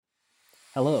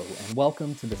Hello, and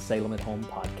welcome to the Salem at Home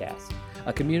podcast,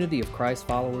 a community of Christ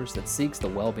followers that seeks the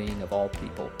well-being of all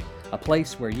people, a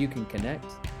place where you can connect,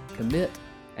 commit,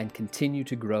 and continue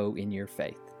to grow in your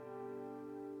faith.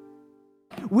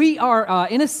 We are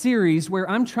in a series where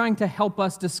I'm trying to help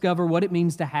us discover what it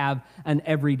means to have an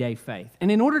everyday faith. And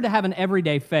in order to have an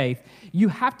everyday faith, you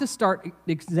have to start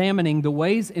examining the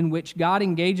ways in which God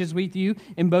engages with you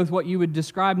in both what you would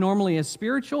describe normally as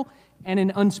spiritual and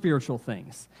in unspiritual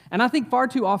things. And I think far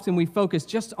too often we focus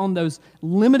just on those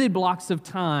limited blocks of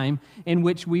time in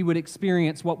which we would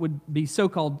experience what would be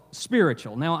so-called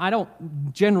spiritual. Now, I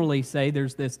don't generally say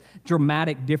there's this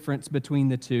dramatic difference between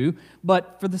the two,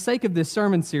 but for the sake of this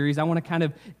sermon series, I want to kind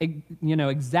of,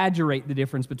 exaggerate the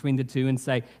difference between the two and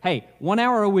say, hey, 1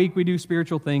 hour a week we do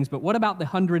spiritual things, but what about the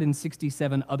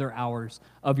 167 other hours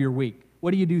of your week? What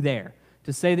do you do there?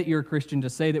 To say that you're a Christian,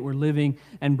 to say that we're living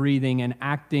and breathing and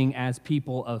acting as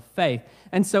people of faith.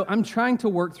 And so I'm trying to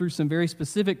work through some very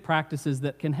specific practices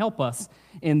that can help us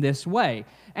in this way.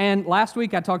 And last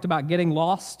week I talked about getting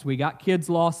lost. We got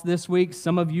kids lost this week.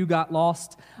 Some of you got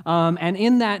lost. And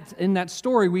in that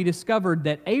story, we discovered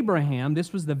that Abraham,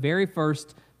 this was the very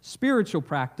first spiritual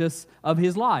practice of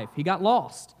his life. He got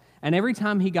lost. And every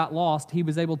time he got lost, he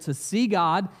was able to see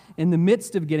God in the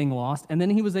midst of getting lost, and then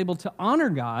he was able to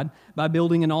honor God by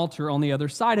building an altar on the other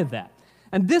side of that.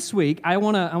 And this week, I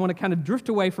want to kind of drift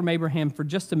away from Abraham for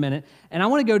just a minute, and I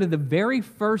want to go to the very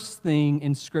first thing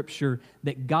in Scripture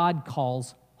that God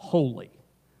calls holy.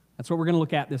 That's what we're going to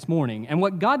look at this morning. And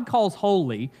what God calls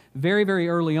holy, very, very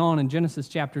early on in Genesis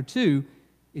chapter 2,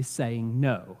 is saying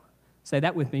no. Say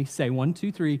that with me. Say 1,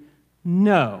 2, 3,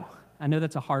 no. I know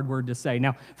that's a hard word to say.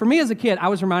 Now, for me as a kid, I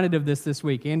was reminded of this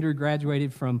week. Andrew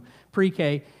graduated from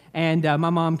pre-K, and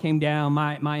my mom came down,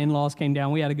 my in-laws came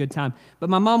down. We had a good time. But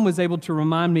my mom was able to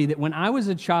remind me that when I was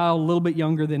a child, a little bit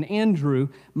younger than Andrew,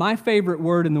 my favorite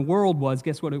word in the world was,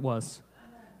 guess what it was?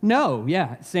 No.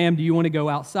 Yeah. Sam, do you want to go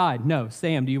outside? No.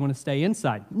 Sam, do you want to stay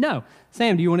inside? No.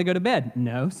 Sam, do you want to go to bed?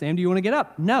 No. Sam, do you want to get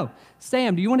up? No.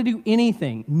 Sam, do you want to do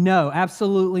anything? No,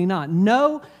 absolutely not.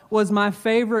 No was my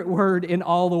favorite word in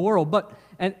all the world.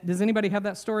 And does anybody have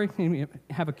that story?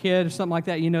 Have a kid or something like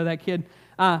that? You know that kid?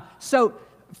 So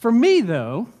for me,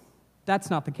 though,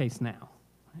 that's not the case now.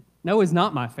 No is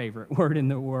not my favorite word in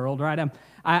the world, right?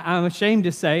 I'm ashamed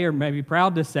to say, or maybe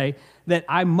proud to say, that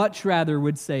I much rather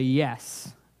would say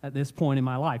yes at this point in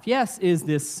my life. Yes is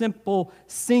this simple,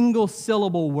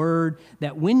 single-syllable word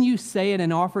that when you say it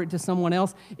and offer it to someone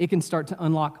else, it can start to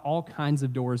unlock all kinds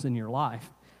of doors in your life.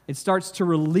 It starts to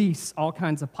release all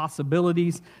kinds of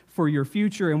possibilities for your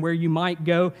future and where you might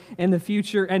go in the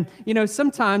future. And,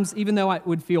 sometimes, even though it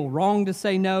would feel wrong to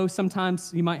say no,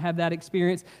 sometimes you might have that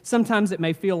experience. Sometimes it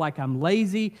may feel like I'm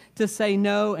lazy to say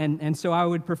no, and so I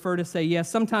would prefer to say yes.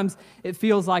 Sometimes it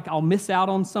feels like I'll miss out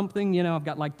on something. I've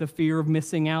got like the fear of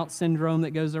missing out syndrome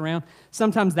that goes around.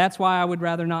 Sometimes that's why I would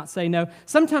rather not say no.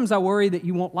 Sometimes I worry that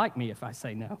you won't like me if I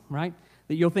say no, right?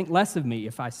 That you'll think less of me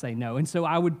if I say no. And so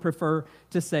I would prefer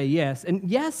to say yes. And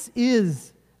yes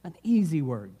is an easy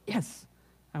word. Yes,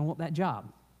 I want that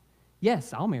job.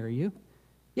 Yes, I'll marry you.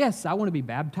 Yes, I want to be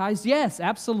baptized. Yes,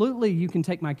 absolutely, you can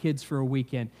take my kids for a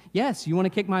weekend. Yes, you want to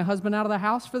kick my husband out of the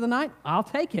house for the night? I'll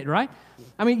take it, right?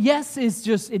 I mean, yes is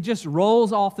it just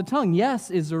rolls off the tongue. Yes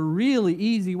is a really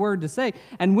easy word to say.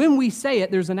 And when we say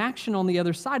it, there's an action on the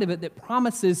other side of it that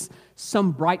promises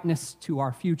some brightness to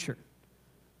our future.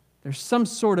 There's some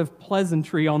sort of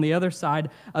pleasantry on the other side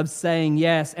of saying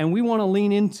yes, and we want to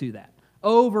lean into that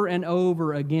over and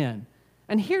over again.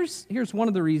 And here's one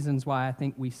of the reasons why I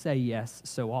think we say yes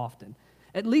so often.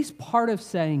 At least part of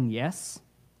saying yes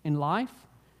in life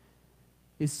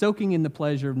is soaking in the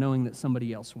pleasure of knowing that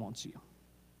somebody else wants you.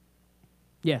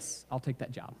 Yes, I'll take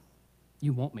that job.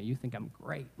 You want me. You think I'm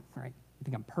great, right? You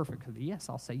think I'm perfect. Yes,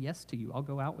 I'll say yes to you. I'll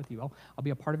go out with you. I'll be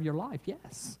a part of your life.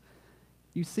 Yes.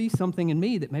 You see something in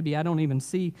me that maybe I don't even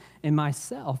see in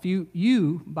myself.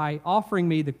 You by offering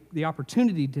me the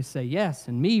opportunity to say yes,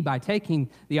 and me by taking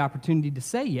the opportunity to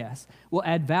say yes, will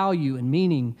add value and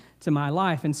meaning to my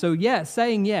life. And so, yes,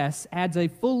 saying yes adds a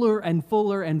fuller and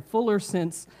fuller and fuller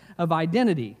sense of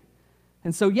identity.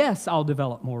 And so, yes, I'll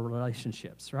develop more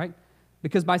relationships, right?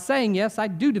 Because by saying yes, I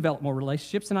do develop more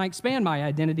relationships and I expand my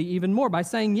identity even more. By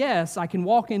saying yes, I can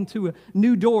walk into a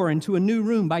new door, into a new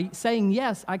room. By saying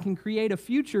yes, I can create a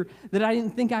future that I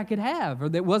didn't think I could have or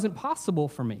that wasn't possible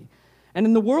for me. And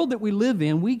in the world that we live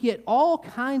in, we get all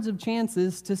kinds of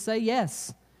chances to say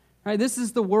yes. Right, this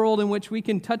is the world in which we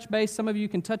can touch base. Some of you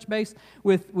can touch base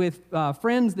with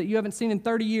friends that you haven't seen in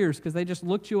 30 years because they just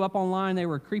looked you up online. They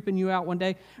were creeping you out one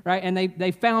day, right? And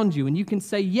they found you, and you can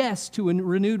say yes to a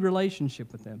renewed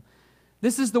relationship with them.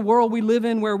 This is the world we live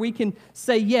in where we can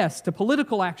say yes to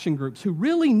political action groups who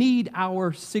really need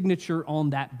our signature on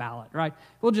that ballot, right?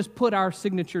 If we'll just put our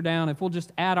signature down, if we'll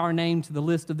just add our name to the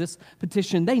list of this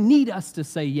petition, they need us to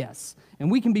say yes,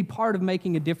 and we can be part of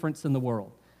making a difference in the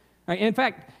world. Right? In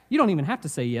fact, you don't even have to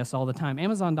say yes all the time.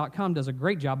 Amazon.com does a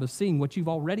great job of seeing what you've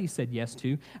already said yes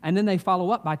to, and then they follow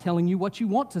up by telling you what you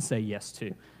want to say yes to,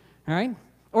 all right?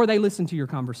 Or they listen to your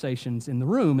conversations in the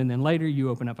room, and then later you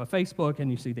open up a Facebook and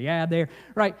you see the ad there,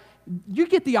 right? You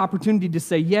get the opportunity to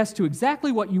say yes to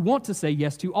exactly what you want to say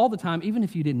yes to all the time, even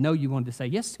if you didn't know you wanted to say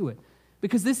yes to it,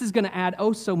 because this is going to add,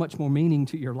 so much more meaning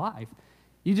to your life.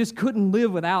 You just couldn't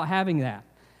live without having that.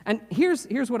 And here's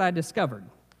what I discovered.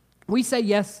 We say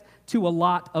yes to a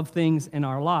lot of things in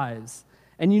our lives.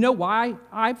 And you know why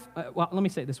let me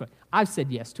say it this way. I've said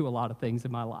yes to a lot of things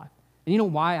in my life. And you know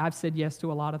why I've said yes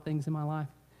to a lot of things in my life?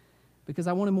 Because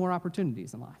I wanted more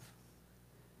opportunities in life.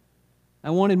 I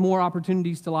wanted more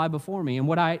opportunities to lie before me. And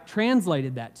what I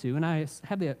translated that to, and I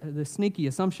have the sneaky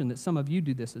assumption that some of you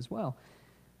do this as well,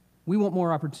 we want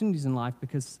more opportunities in life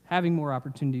because having more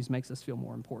opportunities makes us feel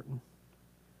more important.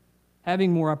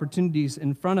 Having more opportunities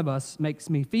in front of us makes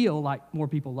me feel like more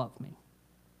people love me.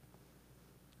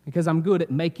 Because I'm good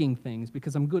at making things,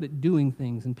 because I'm good at doing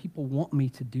things, and people want me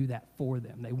to do that for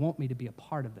them. They want me to be a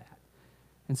part of that.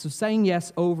 And so saying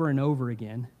yes over and over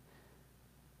again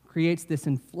creates this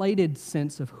inflated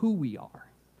sense of who we are.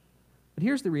 But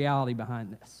here's the reality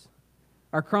behind this.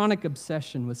 Our chronic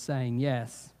obsession with saying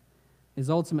yes is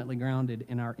ultimately grounded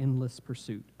in our endless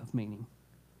pursuit of meaning.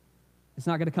 It's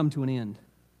not going to come to an end.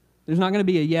 There's not going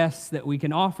to be a yes that we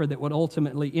can offer that would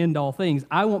ultimately end all things.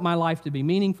 I want my life to be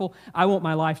meaningful. I want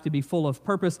my life to be full of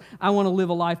purpose. I want to live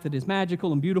a life that is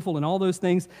magical and beautiful and all those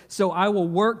things. So I will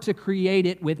work to create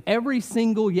it with every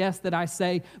single yes that I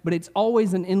say, but it's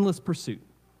always an endless pursuit.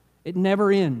 It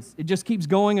never ends. It just keeps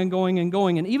going and going and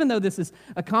going. And even though this is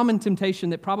a common temptation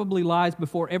that probably lies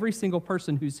before every single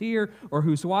person who's here or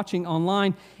who's watching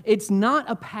online, it's not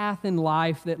a path in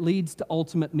life that leads to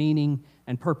ultimate meaning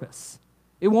and purpose.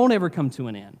 It won't ever come to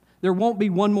an end. There won't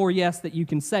be one more yes that you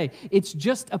can say. It's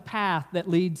just a path that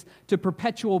leads to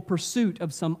perpetual pursuit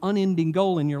of some unending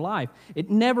goal in your life. It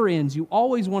never ends. You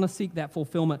always want to seek that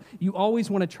fulfillment. You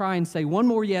always want to try and say one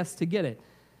more yes to get it.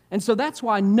 And so that's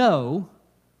why no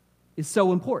is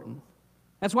so important.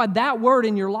 That's why that word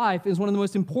in your life is one of the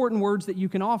most important words that you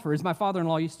can offer. As my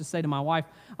father-in-law used to say to my wife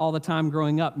all the time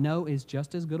growing up, no is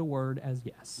just as good a word as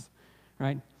yes,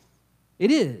 right? It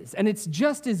is, and it's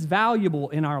just as valuable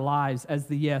in our lives as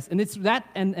the yes. And it's that,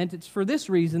 and it's for this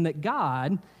reason that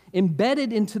God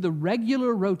embedded into the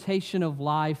regular rotation of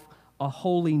life a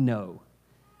holy no.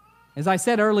 As I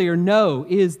said earlier, no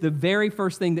is the very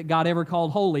first thing that God ever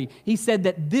called holy. He said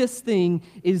that this thing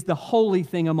is the holy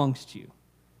thing amongst you.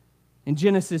 In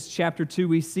Genesis chapter 2,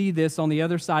 we see this on the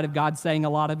other side of God saying a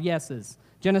lot of yeses.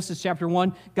 Genesis chapter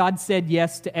 1, God said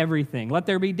yes to everything. Let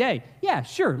there be day. Yeah,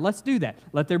 sure, let's do that.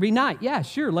 Let there be night. Yeah,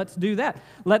 sure, let's do that.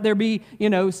 Let there be,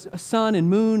 sun and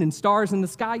moon and stars in the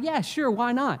sky. Yeah, sure,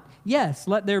 why not? Yes,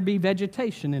 let there be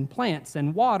vegetation and plants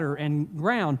and water and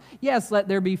ground. Yes, let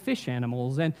there be fish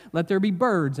animals and let there be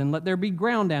birds and let there be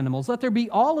ground animals. Let there be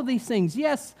all of these things.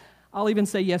 Yes, I'll even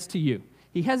say yes to you.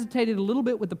 He hesitated a little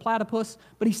bit with the platypus,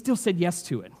 but he still said yes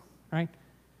to it, right?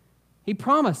 He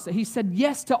promised, he said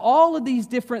yes to all of these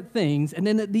different things, and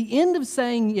then at the end of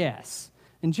saying yes,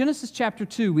 in Genesis chapter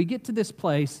 2, we get to this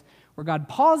place where God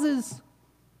pauses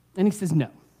and he says no.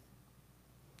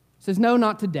 He says, no,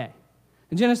 not today.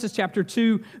 In Genesis chapter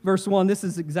 2, verse 1, this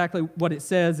is exactly what it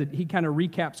says. He kind of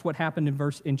recaps what happened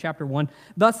in chapter 1.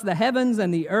 Thus the heavens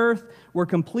and the earth were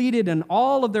completed in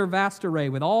all of their vast array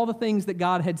with all the things that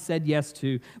God had said yes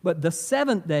to. But the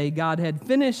seventh day, God had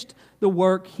finished the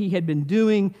work he had been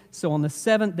doing. So on the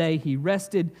seventh day, he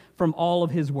rested from all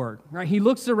of his work. Right? He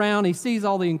looks around, he sees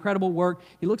all the incredible work.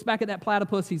 He looks back at that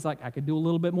platypus. He's like, I could do a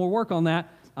little bit more work on that.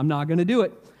 I'm not going to do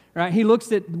it. Right? He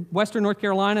looks at Western North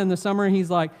Carolina in the summer and he's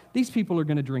like, these people are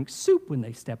going to drink soup when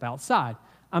they step outside.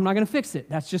 I'm not going to fix it.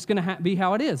 That's just going to be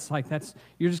how it is.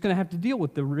 You're just going to have to deal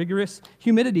with the rigorous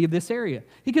humidity of this area.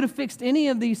 He could have fixed any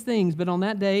of these things, but on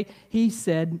that day, he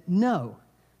said no.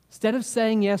 Instead of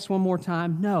saying yes one more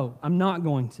time, no, I'm not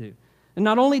going to. And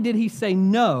not only did he say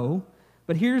no,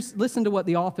 but listen to what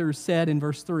the author said in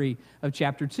verse 3 of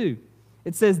chapter 2.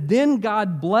 It says, then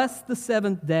God blessed the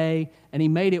seventh day, and he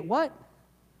made it what?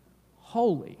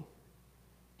 Holy.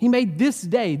 He made this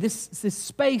day, this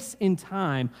space in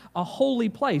time, a holy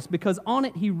place because on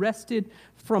it he rested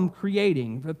from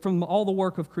creating, from all the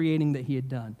work of creating that he had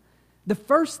done. The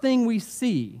first thing we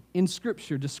see in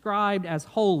Scripture described as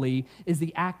holy is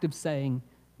the act of saying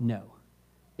no.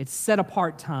 It's set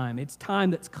apart time. It's time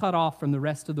that's cut off from the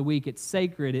rest of the week. It's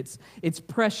sacred. It's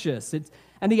precious.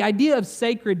 And the idea of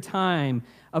sacred time,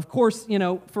 of course,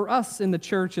 for us in the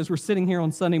church as we're sitting here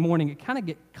on Sunday morning, it kind of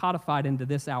gets codified into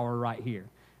this hour right here.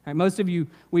 Right, most of you,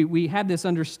 we have this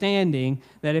understanding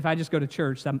that if I just go to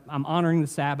church, I'm honoring the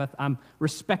Sabbath, I'm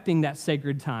respecting that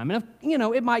sacred time. And,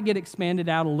 it might get expanded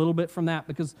out a little bit from that,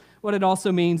 because what it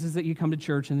also means is that you come to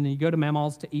church and then you go to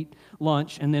Mama's to eat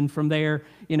lunch, and then from there,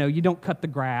 you don't cut the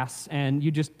grass, and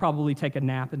you just probably take a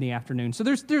nap in the afternoon. So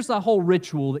there's a whole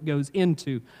ritual that goes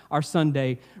into our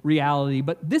Sunday reality.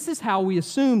 But this is how we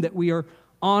assume that we are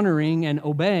honoring and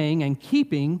obeying and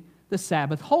keeping the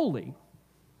Sabbath holy.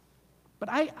 But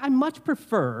I much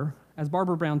prefer, as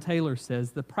Barbara Brown Taylor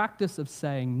says, the practice of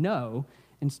saying no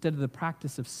instead of the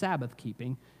practice of Sabbath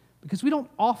keeping, because we don't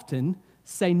often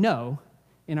say no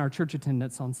in our church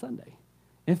attendance on Sunday.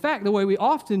 In fact, the way we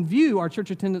often view our church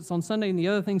attendance on Sunday and the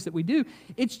other things that we do,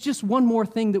 it's just one more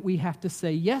thing that we have to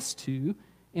say yes to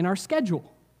in our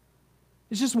schedule.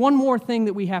 It's just one more thing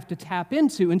that we have to tap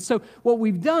into. And so what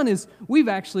we've done is we've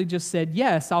actually just said,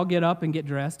 yes, I'll get up and get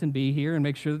dressed and be here and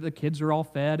make sure that the kids are all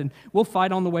fed, and we'll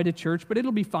fight on the way to church, but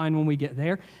it'll be fine when we get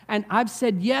there. And I've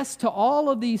said yes to all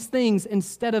of these things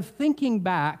instead of thinking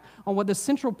back on what the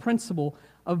central principle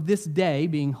of this day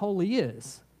being holy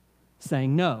is: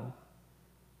 saying no.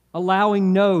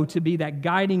 Allowing no to be that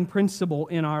guiding principle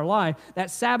in our life.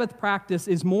 That Sabbath practice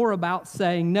is more about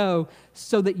saying no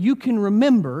so that you can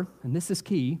remember, and this is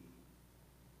key,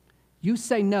 you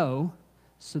say no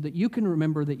so that you can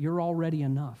remember that you're already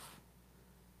enough.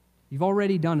 You've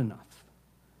already done enough.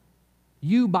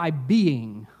 You, by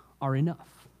being, are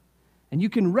enough. And you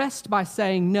can rest by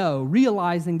saying no,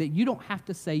 realizing that you don't have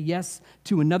to say yes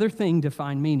to another thing to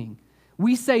find meaning.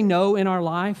 We say no in our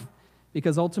life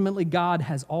because ultimately God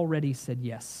has already said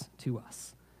yes to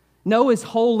us. No is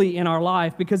holy in our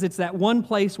life because it's that one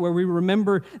place where we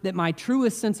remember that my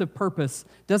truest sense of purpose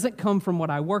doesn't come from what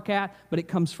I work at, but it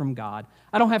comes from God.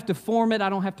 I don't have to form it. I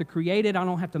don't have to create it. I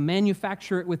don't have to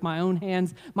manufacture it with my own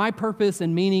hands. My purpose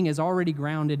and meaning is already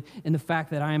grounded in the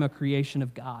fact that I am a creation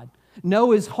of God.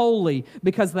 No is holy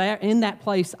because in that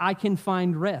place I can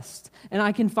find rest. And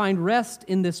I can find rest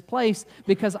in this place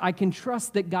because I can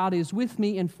trust that God is with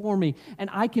me and for me, and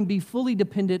I can be fully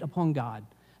dependent upon God.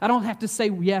 I don't have to say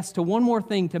yes to one more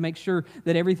thing to make sure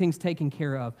that everything's taken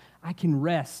care of. I can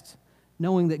rest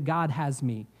knowing that God has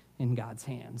me in God's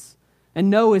hands. And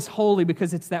no is holy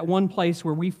because it's that one place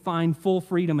where we find full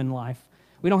freedom in life.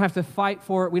 We don't have to fight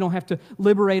for it. We don't have to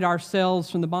liberate ourselves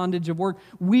from the bondage of work.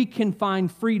 We can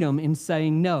find freedom in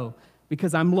saying no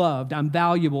because I'm loved, I'm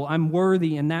valuable, I'm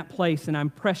worthy in that place, and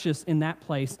I'm precious in that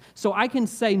place. So I can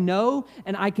say no,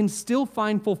 and I can still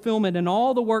find fulfillment in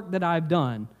all the work that I've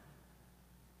done.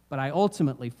 But I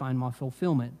ultimately find my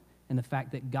fulfillment in the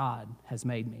fact that God has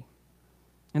made me.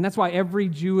 And that's why every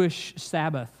Jewish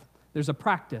Sabbath, there's a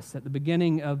practice at the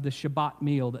beginning of the Shabbat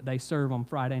meal that they serve on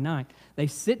Friday night. They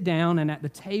sit down, and at the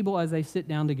table as they sit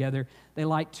down together, they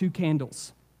light 2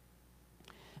 candles.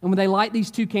 And when they light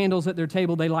these 2 candles at their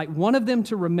table, they light one of them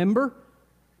to remember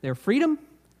their freedom,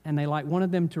 and they light one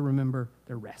of them to remember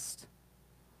their rest.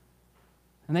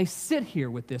 And they sit here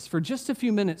with this for just a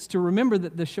few minutes to remember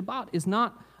that the Shabbat is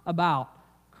not about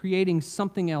creating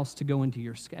something else to go into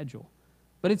your schedule.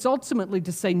 But it's ultimately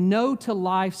to say no to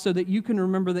life so that you can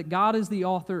remember that God is the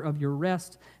author of your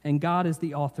rest and God is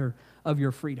the author of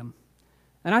your freedom.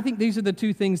 And I think these are the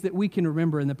 2 things that we can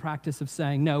remember in the practice of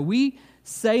saying no. We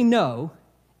say no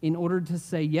in order to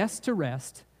say yes to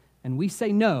rest, and we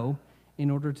say no in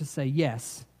order to say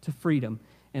yes to freedom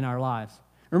in our lives.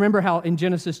 Remember how in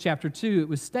Genesis chapter 2 it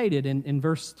was stated in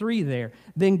verse 3 there,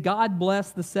 then God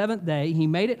blessed the 7th day, He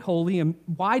made it holy. And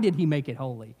why did He make it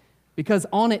holy? Because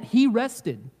on it He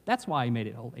rested. That's why He made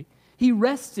it holy. He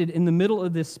rested in the middle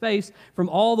of this space from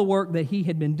all the work that He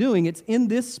had been doing. It's in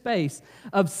this space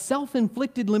of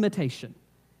self-inflicted limitation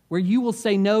where you will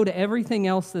say no to everything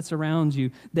else that's around you,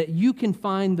 that you can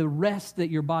find the rest that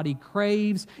your body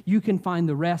craves. You can find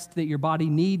the rest that your body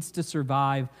needs to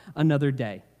survive another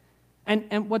day.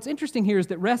 And what's interesting here is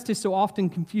that rest is so often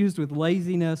confused with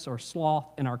laziness or sloth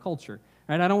in our culture.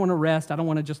 Right? I don't want to rest. I don't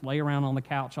want to just lay around on the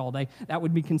couch all day. That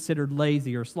would be considered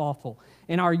lazy or slothful.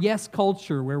 In our yes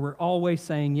culture, where we're always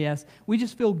saying yes, we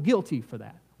just feel guilty for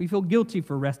that. We feel guilty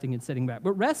for resting and sitting back.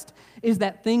 But rest is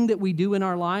that thing that we do in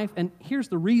our life, and here's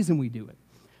the reason we do it.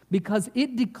 Because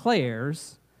it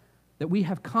declares that we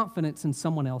have confidence in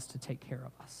someone else to take care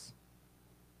of us.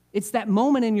 It's that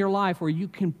moment in your life where you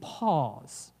can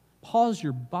pause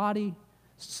your body,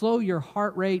 slow your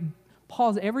heart rate,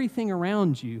 pause everything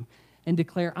around you, and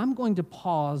declare, I'm going to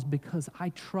pause because I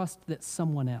trust that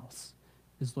someone else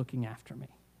is looking after me,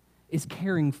 is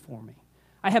caring for me.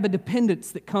 I have a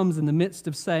dependence that comes in the midst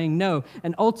of saying no,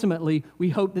 and ultimately, we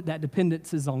hope that that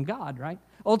dependence is on God, right?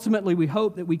 Ultimately, we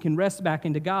hope that we can rest back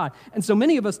into God. And so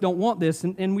many of us don't want this,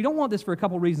 and we don't want this for a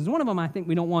couple reasons. One of them, I think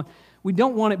we don't want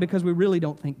it because we really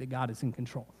don't think that God is in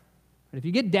control. But if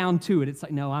you get down to it, it's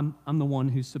like, no, I'm the one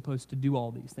who's supposed to do all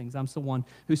these things. I'm the one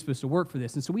who's supposed to work for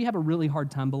this. And so we have a really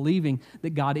hard time believing that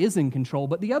God is in control.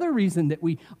 But the other reason that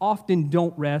we often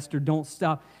don't rest or don't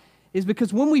stop is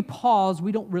because when we pause,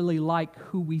 we don't really like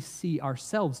who we see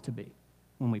ourselves to be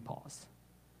when we pause.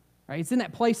 Right? It's in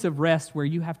that place of rest where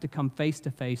you have to come face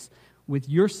to face with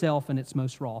yourself in its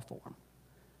most raw form.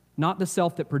 Not the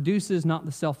self that produces, not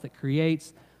the self that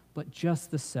creates, but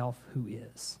just the self who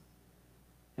is.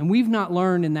 And we've not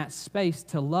learned in that space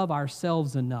to love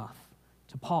ourselves enough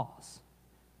to pause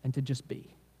and to just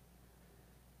be.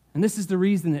 And this is the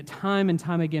reason that time and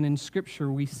time again in Scripture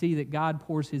we see that God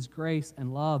pours His grace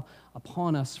and love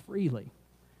upon us freely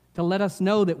to let us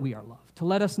know that we are loved, to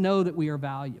let us know that we are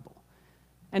valuable.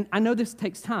 And I know this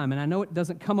takes time, and I know it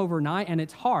doesn't come overnight, and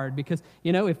it's hard because,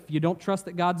 if you don't trust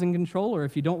that God's in control or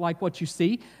if you don't like what you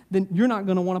see, then you're not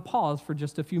going to want to pause for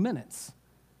just a few minutes.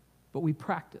 But we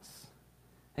practice.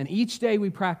 And each day we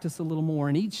practice a little more,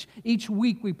 and each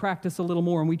week we practice a little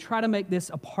more, and we try to make this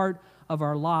a part of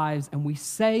our lives, and we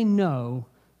say no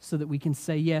so that we can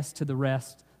say yes to the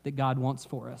rest that God wants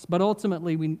for us. But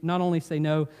ultimately, we not only say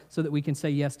no so that we can say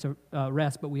yes to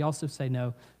rest, but we also say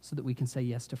no so that we can say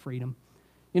yes to freedom.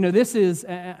 This is,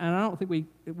 and I don't think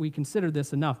we consider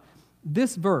this enough,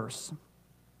 this verse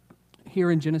here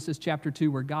in Genesis chapter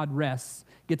 2 where God rests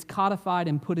gets codified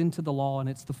and put into the law, and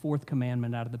it's the fourth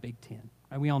commandment out of the Big Ten.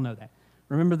 Right? We all know that.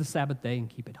 Remember the Sabbath day and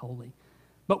keep it holy.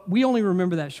 But we only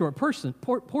remember that short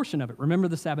portion of it. Remember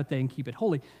the Sabbath day and keep it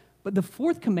holy. But the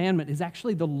fourth commandment is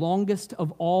actually the longest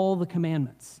of all the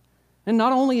commandments. And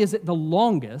not only is it the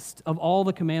longest of all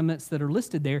the commandments that are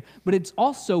listed there, but it's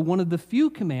also one of the few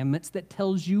commandments that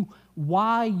tells you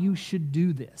why you should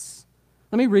do this.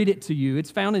 Let me read it to you.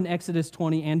 It's found in Exodus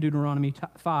 20 and Deuteronomy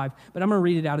 5, but I'm going to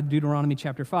read it out of Deuteronomy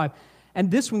chapter 5. And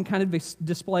this one kind of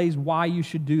displays why you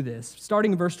should do this.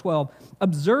 Starting in verse 12,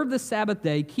 observe the Sabbath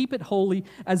day, keep it holy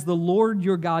as the Lord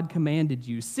your God commanded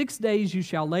you. 6 days you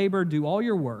shall labor, do all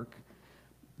your work.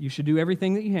 You should do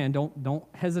everything that you can. Don't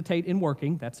hesitate in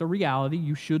working. That's a reality.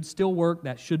 You should still work.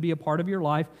 That should be a part of your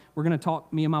life.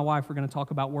 Me and my wife are going to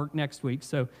talk about work next week,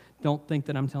 so don't think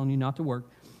that I'm telling you not to work.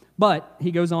 But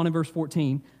he goes on in verse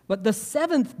 14, but the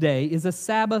seventh day is a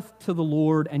Sabbath to the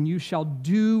Lord, and you shall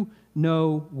do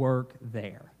no work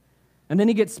there. And then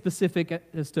he gets specific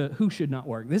as to who should not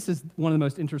work. This is one of the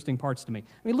most interesting parts to me.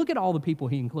 I mean, look at all the people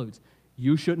he includes.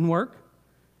 You shouldn't work.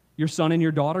 Your son and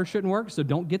your daughter shouldn't work, so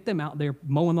don't get them out there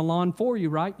mowing the lawn for you,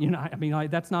 right?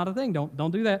 That's not a thing.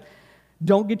 Don't do that.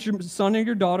 Don't get your son or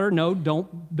your daughter. No,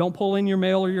 don't pull in your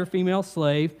male or your female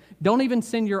slave. Don't even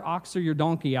send your ox or your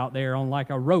donkey out there on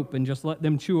like a rope and just let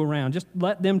them chew around. Just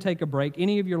let them take a break.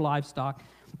 Any of your livestock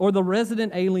or the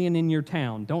resident alien in your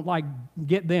town. Don't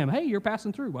get them. Hey, you're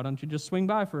passing through. Why don't you just swing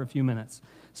by for a few minutes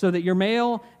so that your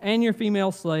male and your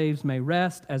female slaves may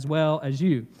rest as well as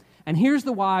you. And here's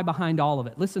the why behind all of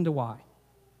it. Listen to why.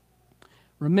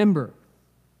 Remember,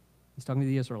 he's talking to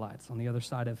the Israelites on the other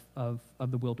side of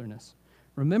the wilderness.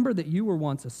 Remember that you were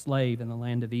once a slave in the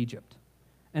land of Egypt,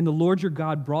 and the Lord your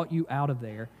God brought you out of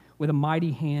there with a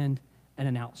mighty hand and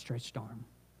an outstretched arm.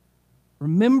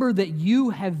 Remember that you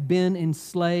have been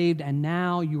enslaved, and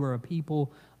now you are a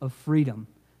people of freedom.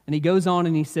 And he goes on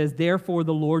and he says, therefore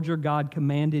the Lord your God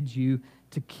commanded you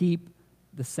to keep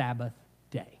the Sabbath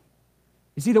day.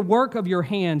 You see, the work of your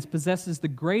hands possesses the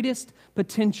greatest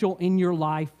potential in your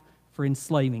life for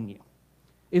enslaving you.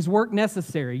 Is work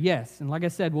necessary? Yes. And like I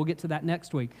said, we'll get to that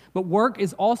next week. But work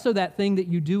is also that thing that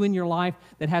you do in your life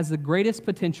that has the greatest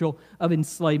potential of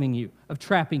enslaving you, of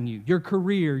trapping you. Your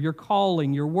career, your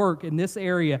calling, your work in this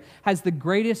area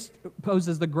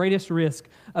poses the greatest risk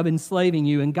of enslaving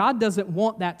you. And God doesn't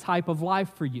want that type of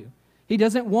life for you. He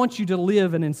doesn't want you to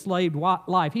live an enslaved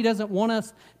life. He doesn't want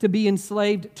us to be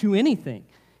enslaved to anything.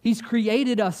 He's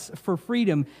created us for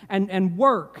freedom. And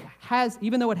work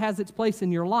even though it has its place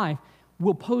in your life,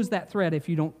 will pose that threat if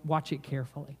you don't watch it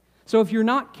carefully. So if you're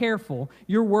not careful,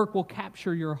 your work will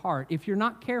capture your heart. If you're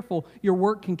not careful, your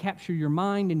work can capture your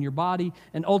mind and your body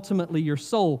and ultimately your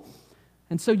soul.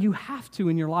 And so you have to,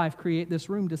 in your life, create this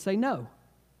room to say no.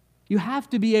 You have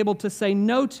to be able to say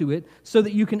no to it so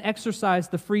that you can exercise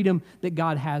the freedom that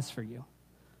God has for you.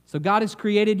 So God has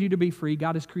created you to be free.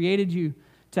 God has created you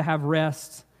to have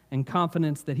rest and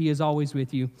confidence that He is always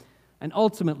with you. And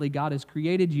ultimately, God has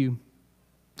created you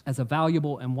as a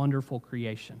valuable and wonderful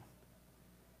creation.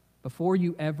 before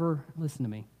you ever, listen to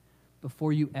me,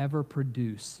 before you ever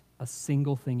produce a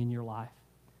single thing in your life,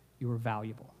 you are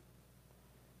valuable.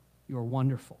 You are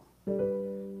wonderful.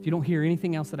 If you don't hear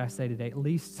anything else that I say today, at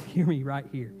least hear me right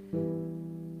here.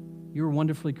 You were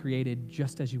wonderfully created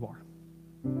just as you are.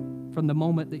 From the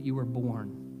moment that you were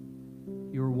born,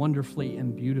 you were wonderfully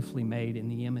and beautifully made in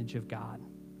the image of God.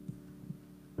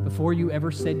 Before you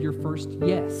ever said your first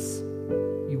yes,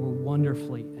 you were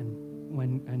wonderfully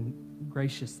and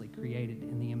graciously created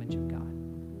in the image of God.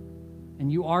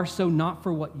 And you are so not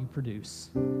for what you produce,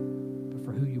 but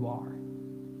for who you are.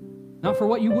 Not for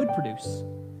what you would produce,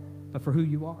 but for who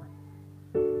you are.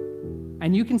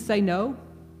 And you can say no,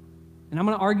 and I'm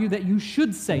going to argue that you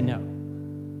should say no.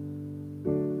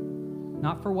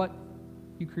 Not for what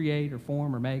you create or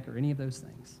form or make or any of those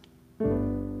things.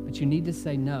 But you need to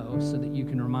say no so that you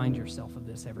can remind yourself of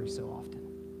this every so often.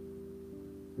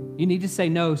 You need to say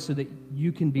no so that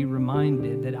you can be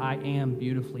reminded that I am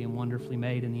beautifully and wonderfully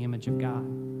made in the image of God.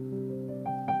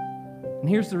 And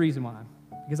here's the reason why.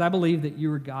 Because I believe that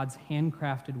you are God's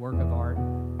handcrafted work of art,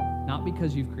 not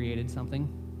because you've created something,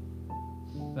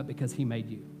 but because He made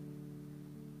you.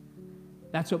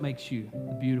 That's what makes you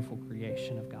the beautiful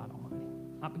creation of God Almighty.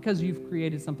 Not because you've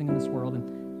created something in this world,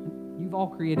 and you've all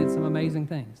created some amazing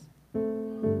things.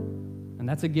 And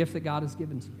that's a gift that God has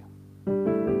given to you.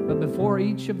 But before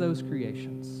each of those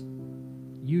creations,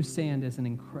 you stand as an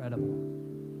incredible,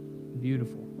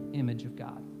 beautiful image of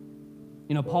God.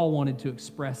 You know, Paul wanted to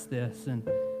express this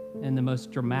in the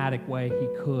most dramatic way he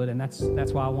could, and that's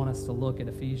why I want us to look at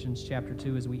Ephesians chapter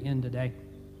 2 as we end today.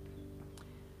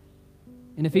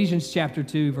 In Ephesians chapter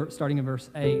 2, starting in verse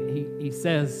 8, he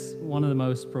says one of the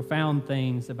most profound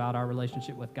things about our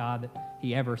relationship with God that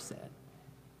he ever said.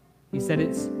 He said,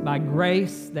 it's by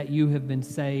grace that you have been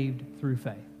saved through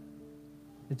faith.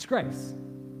 It's grace.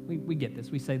 We get this.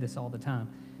 We say this all the time.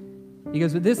 He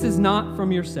goes, but this is not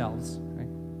from yourselves. Right?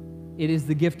 It is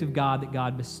the gift of God that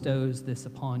God bestows this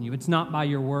upon you. It's not by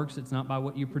your works. It's not by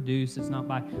what you produce. It's not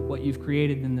by what you've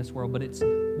created in this world, but it's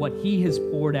what He has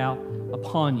poured out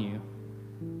upon you.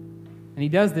 And He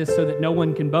does this so that no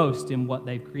one can boast in what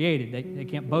they've created. They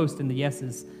can't boast in the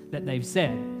yeses that they've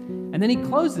said. And then he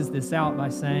closes this out by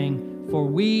saying, for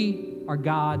we are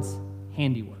God's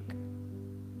handiwork.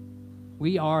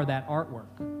 We are that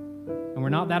artwork. And we're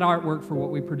not that artwork for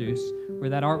what we produce. We're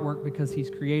that artwork because He's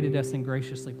created us and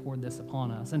graciously poured this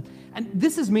upon us. And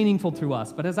this is meaningful to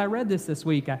us. But as I read this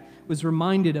week, I was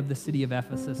reminded of the city of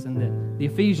Ephesus and the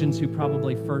Ephesians who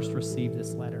probably first received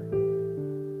this letter.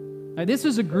 Now, this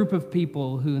was a group of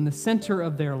people who, in the center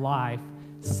of their life,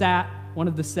 sat one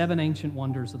of the 7 ancient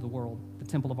wonders of the world, the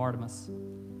Temple of Artemis.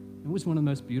 It was one of the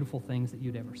most beautiful things that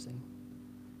you'd ever seen.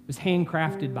 It was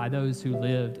handcrafted by those who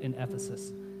lived in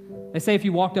Ephesus. They say if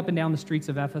you walked up and down the streets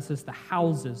of Ephesus, the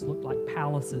houses looked like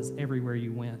palaces everywhere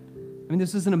you went. I mean,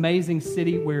 this is an amazing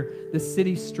city where the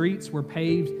city streets were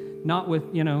paved not with,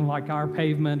 like our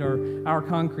pavement or our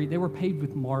concrete. They were paved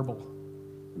with marble.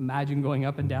 Imagine going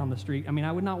up and down the street. I mean,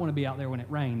 I would not want to be out there when it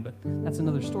rained, but that's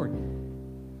another story.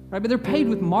 Right? But they're paved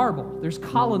with marble. There's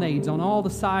colonnades on all the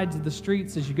sides of the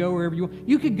streets as you go wherever you want.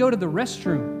 You could go to the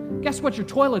restroom. Guess what your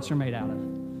toilets are made out of?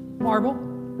 Marble.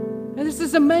 And this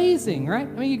is amazing, right?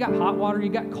 I mean, you got hot water, you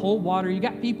got cold water, you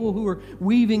got people who are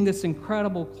weaving this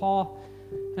incredible cloth.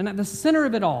 And at the center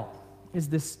of it all is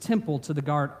this temple to the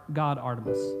god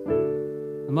Artemis,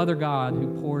 the mother god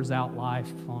who pours out life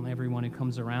on everyone who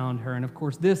comes around her. And of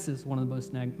course, this is one of the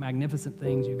most magnificent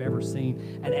things you've ever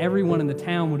seen. And everyone in the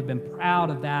town would have been proud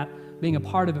of that, being a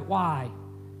part of it. Why?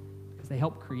 Because they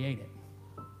helped create it.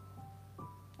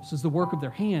 This is the work of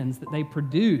their hands that they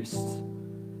produced.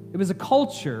 It was a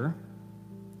culture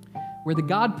where the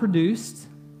God produced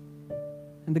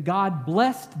and the God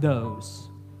blessed those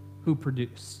who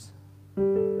produced.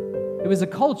 It was a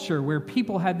culture where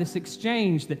people had this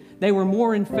exchange that they were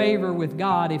more in favor with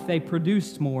God if they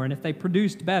produced more and if they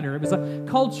produced better. It was a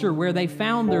culture where they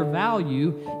found their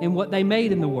value in what they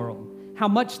made in the world, how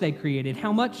much they created,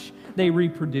 how much they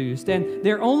reproduced. And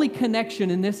their only connection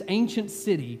in this ancient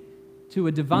city to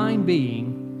a divine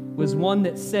being was one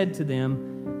that said to them,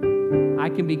 I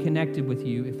can be connected with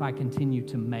you if I continue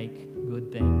to make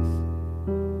good things,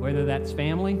 whether that's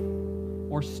family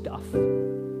or stuff.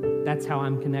 That's how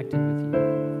I'm connected with you.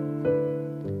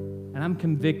 And I'm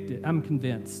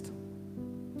convinced,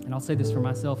 and I'll say this for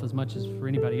myself as much as for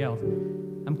anybody else,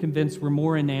 I'm convinced we're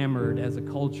more enamored as a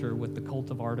culture with the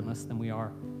cult of Artemis than we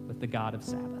are with the God of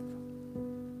Sabbath.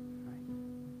 Right?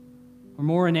 We're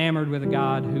more enamored with a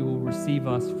God who will receive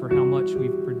us for how much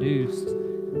we've produced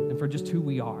than for just who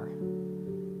we are.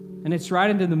 And it's right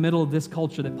into the middle of this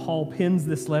culture that Paul pins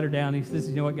this letter down. He says,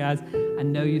 you know what, guys? I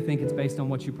know you think it's based on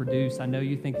what you produce. I know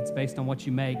you think it's based on what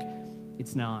you make.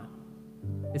 It's not.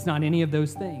 It's not any of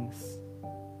those things.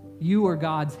 You are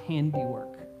God's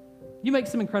handiwork. You make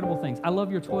some incredible things. I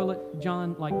love your toilet,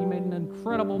 John. Like, you made an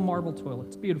incredible marble toilet.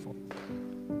 It's beautiful.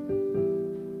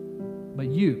 But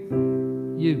you,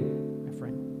 my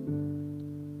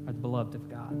friend, are the beloved of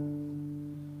God.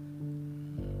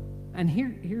 And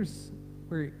here's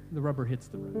where the rubber hits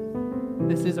the road.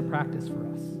 This is a practice for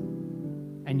us.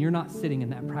 And you're not sitting in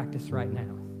that practice right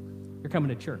now. You're coming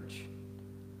to church.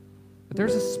 But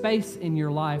there's a space in your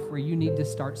life where you need to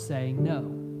start saying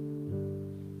no.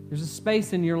 There's a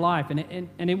space in your life,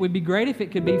 and it would be great if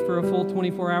it could be for a full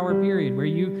 24-hour period where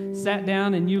you sat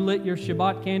down and you lit your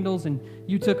Shabbat candles and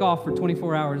you took off for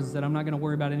 24 hours and said, I'm not going to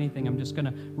worry about anything. I'm just going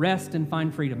to rest and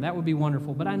find freedom. That would be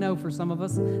wonderful. But I know for some of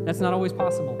us, that's not always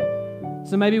possible.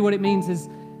 So maybe what it means is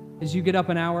you get up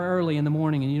an hour early in the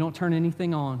morning and you don't turn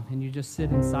anything on and you just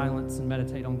sit in silence and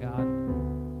meditate on God.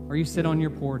 Or you sit on your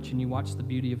porch and you watch the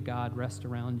beauty of God rest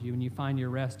around you and you find your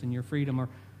rest and your freedom. Or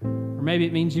maybe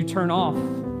it means you turn off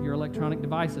your electronic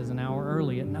devices an hour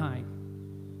early at night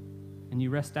and you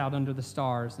rest out under the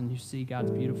stars and you see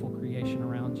God's beautiful creation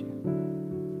around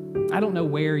you. I don't know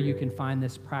where you can find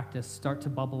this practice start to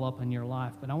bubble up in your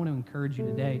life, but I want to encourage you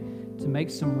today to make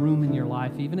some room in your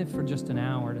life, even if for just an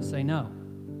hour, to say no,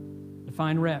 to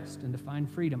find rest and to find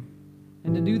freedom,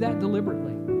 and to do that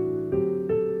deliberately.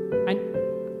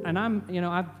 And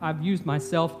I've used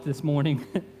myself this morning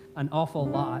an awful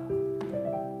lot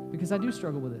because I do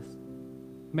struggle with this.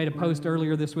 I made a post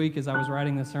earlier this week as I was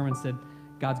writing this sermon, said,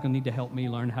 God's going to need to help me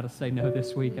learn how to say no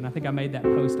this week. And I think I made that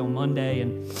post on Monday,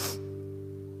 and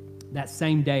that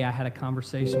same day I had a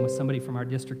conversation with somebody from our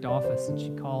district office, and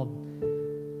she called.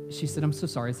 She said, I'm so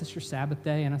sorry, is this your Sabbath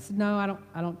day? And I said, no,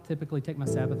 I don't typically take my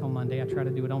Sabbath on Monday. I try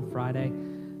to do it on Friday.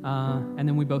 And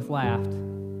then we both laughed.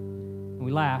 And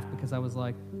we laughed because I was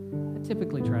like, I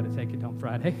typically try to take it on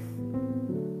Friday,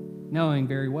 knowing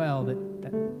very well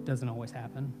that doesn't always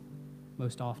happen.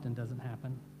 Most often doesn't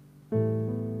happen.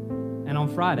 And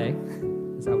on Friday,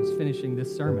 as I was finishing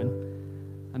this sermon,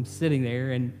 I'm sitting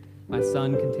there and my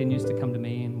son continues to come to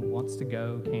me and wants to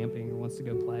go camping or wants to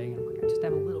go play. And I'm like, I just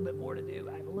have a little bit more to do.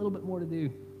 I have a little bit more to do.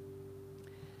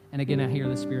 And again, I hear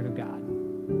the Spirit of God.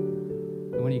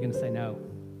 And when are you going to say no?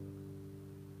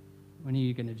 When are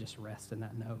you going to just rest in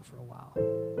that no for a while?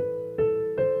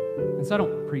 And so I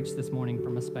don't preach this morning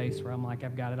from a space where I'm like,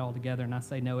 I've got it all together and I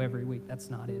say no every week.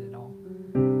 That's not it at all.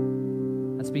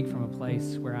 I speak from a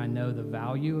place where I know the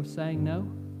value of saying no.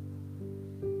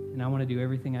 And I want to do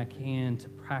everything I can to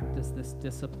practice this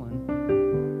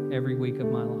discipline every week of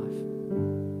my life.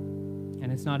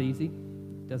 And it's not easy.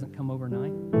 It doesn't come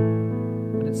overnight.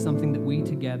 But it's something that we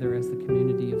together as the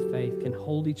community of faith can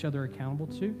hold each other accountable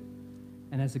to.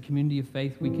 And as a community of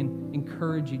faith, we can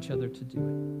encourage each other to do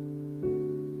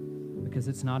it. Because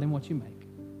it's not in what you make.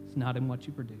 It's not in what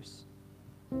you produce.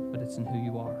 But it's in who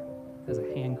you are as a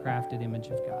handcrafted image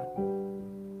of God.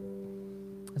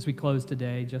 As we close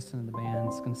today, Justin and the band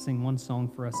is going to sing one song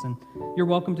for us. And you're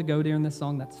welcome to go during this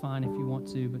song. That's fine if you want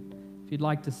to. But if you'd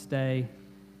like to stay,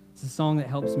 it's a song that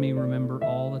helps me remember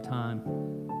all the time.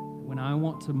 When I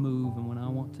want to move and when I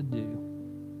want to do,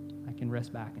 I can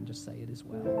rest back and just say it is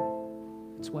well.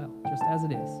 It's well, just as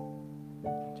it is.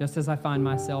 Just as I find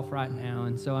myself right now.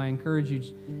 And so I encourage you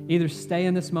to either stay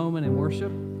in this moment and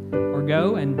worship or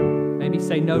go and maybe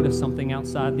say no to something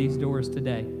outside these doors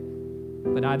today.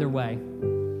 But either way,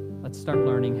 let's start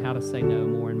learning how to say no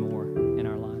more and more in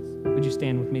our lives. Would you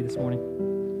stand with me this morning?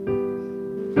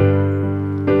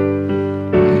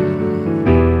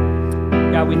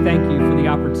 God, we thank you for the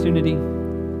opportunity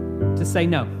to say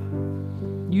no.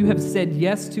 You have said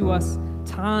yes to us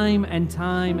time and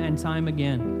time and time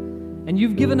again. And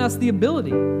you've given us the ability,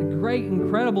 the great,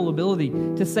 incredible ability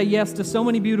to say yes to so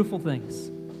many beautiful things.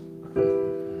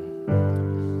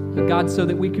 But God, so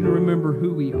that we can remember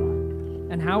who we are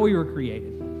and how we were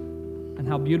created and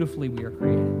how beautifully we are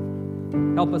created.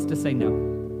 Help us to say no.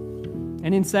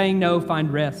 And in saying no,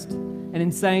 find rest. And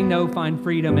in saying no, find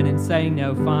freedom. And in saying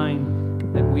no, find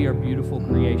that we are beautiful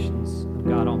creations of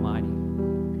God Almighty.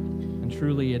 And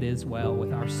truly it is well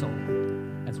with our soul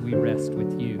as we rest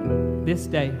with you this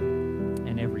day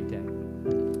and every day.